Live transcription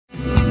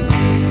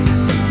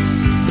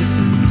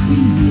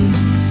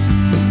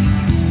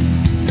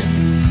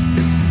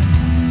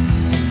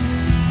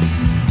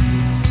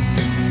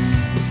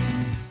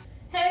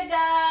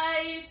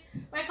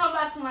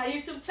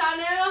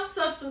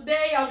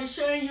I'll be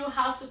showing you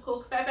how to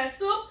cook pepper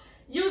soup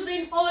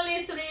using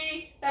only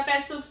 3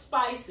 pepper soup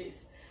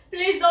spices.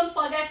 Please don't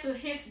forget to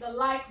hit the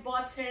like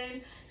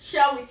button,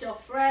 share with your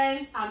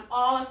friends, and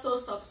also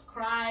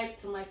subscribe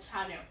to my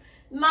channel.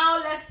 Now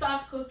let's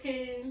start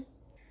cooking.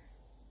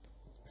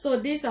 So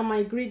these are my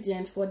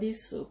ingredients for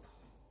this soup.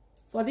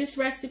 For this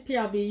recipe,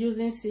 I'll be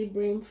using sea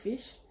bream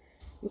fish.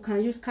 You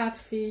can use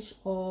catfish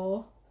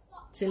or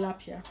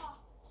tilapia.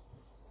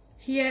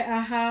 Here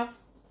I have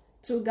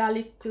 2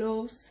 garlic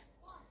cloves,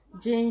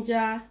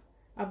 ginger,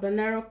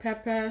 habanero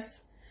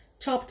peppers,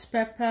 chopped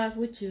peppers,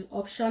 which is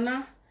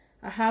optional.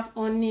 I have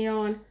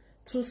onion,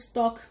 2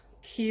 stock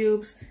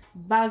cubes,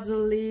 basil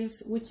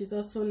leaves, which is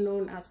also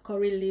known as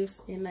curry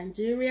leaves in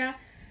Nigeria.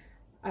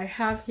 I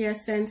have here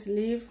scent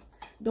leaf.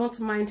 Don't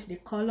mind the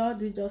color,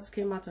 this just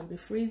came out of the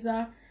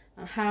freezer.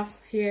 I have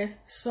here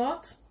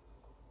salt,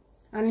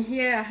 and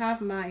here I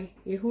have my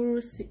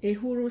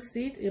ehuru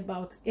seed,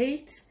 about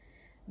 8.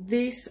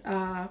 These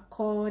are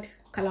called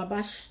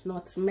calabash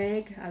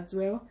nutmeg as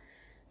well.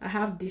 I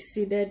have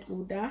deseeded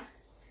uda,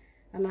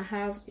 and I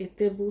have a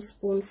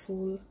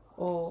tablespoonful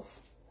of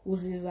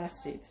uziza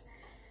seeds.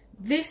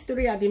 These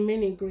 3 are the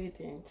main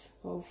ingredients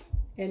of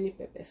any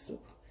pepper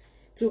soup.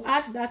 To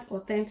add that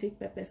authentic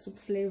pepper soup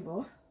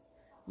flavor,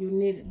 you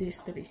need these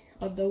 3.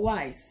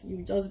 Otherwise,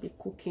 you just be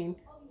cooking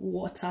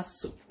water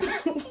soup.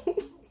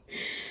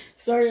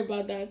 Sorry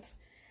about that.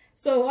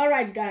 So all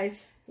right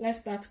guys, let's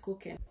start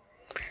cooking.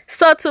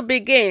 So to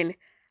begin,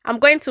 I'm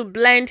going to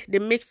blend the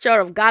mixture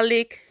of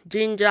garlic,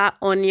 ginger,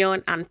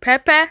 onion, and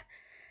pepper,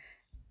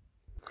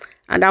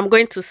 and I'm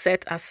going to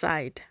set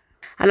aside.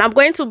 And I'm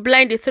going to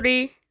blend the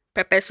 3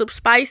 pepper soup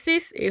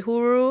spices,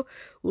 ehuru,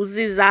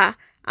 uziza,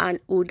 and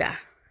uda,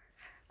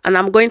 and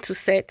I'm going to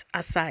set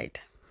aside.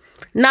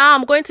 Now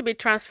I'm going to be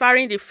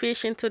transferring the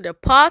fish into the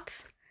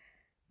pot.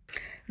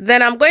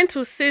 Then I'm going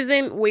to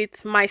season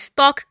with my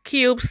stock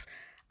cubes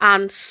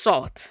and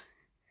salt.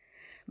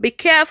 Be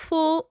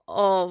careful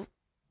of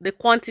the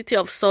quantity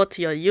of salt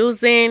you're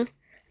using.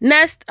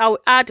 Next, I will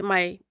add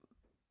my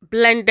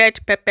blended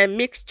pepper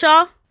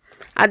mixture.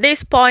 At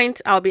this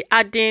point, I'll be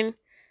adding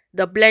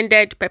the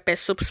blended pepper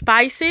soup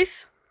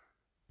spices.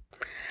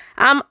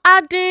 I'm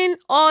adding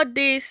all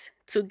this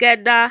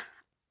together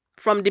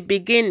from the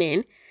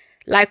beginning.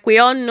 Like we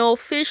all know,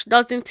 fish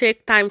doesn't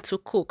take time to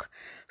cook.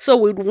 So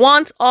we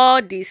want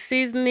all the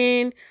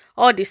seasoning,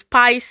 all the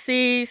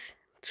spices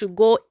to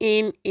go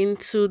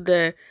into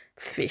the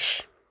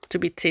fish to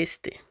be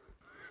tasty.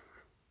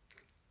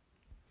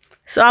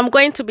 So I'm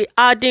going to be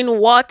adding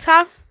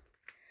water,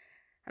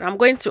 and I'm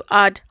going to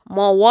add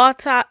more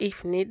water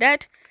if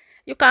needed.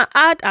 You can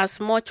add as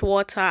much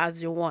water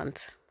as you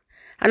want.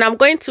 And I'm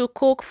going to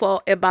cook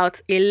for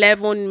about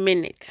 11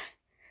 minutes.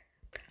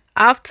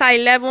 After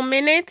 11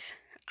 minutes,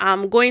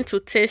 I'm going to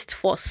taste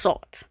for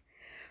salt.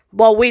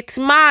 But with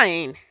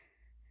mine,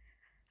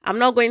 I'm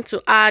not going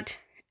to add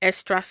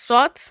extra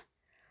salt.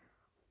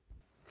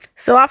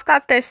 So after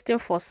testing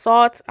for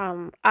salt,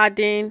 I'm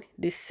adding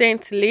the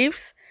scent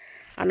leaves,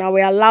 and I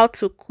will allow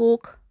to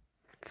cook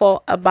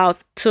for about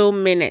 2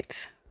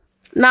 minutes.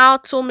 Now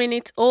 2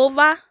 minutes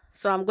over,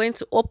 so I'm going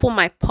to open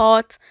my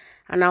pot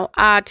and I'll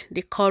add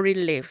the curry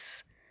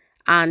leaves,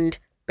 and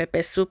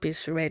pepper soup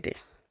is ready.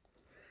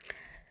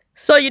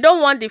 So you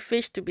don't want the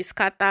fish to be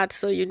scattered,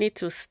 so you need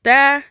to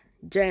stir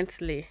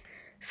gently.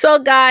 So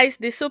guys,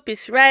 the soup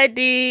is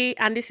ready,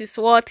 and this is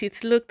what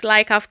it looked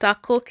like after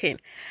cooking,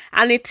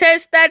 and it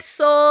tasted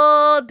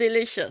so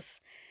delicious.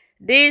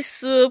 This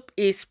soup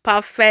is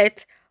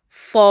perfect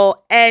for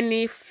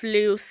any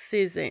flu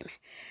season.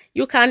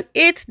 You can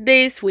eat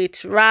this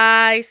with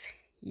rice,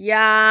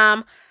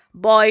 yam,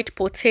 boiled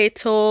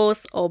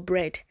potatoes, or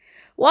bread.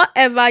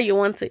 Whatever you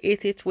want to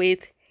eat it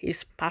with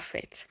is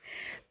perfect.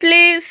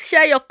 Please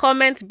share your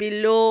comment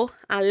below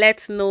and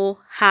let know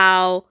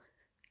how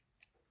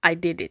I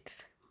did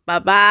it. Bye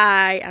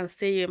bye, and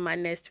see you in my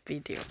next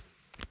video.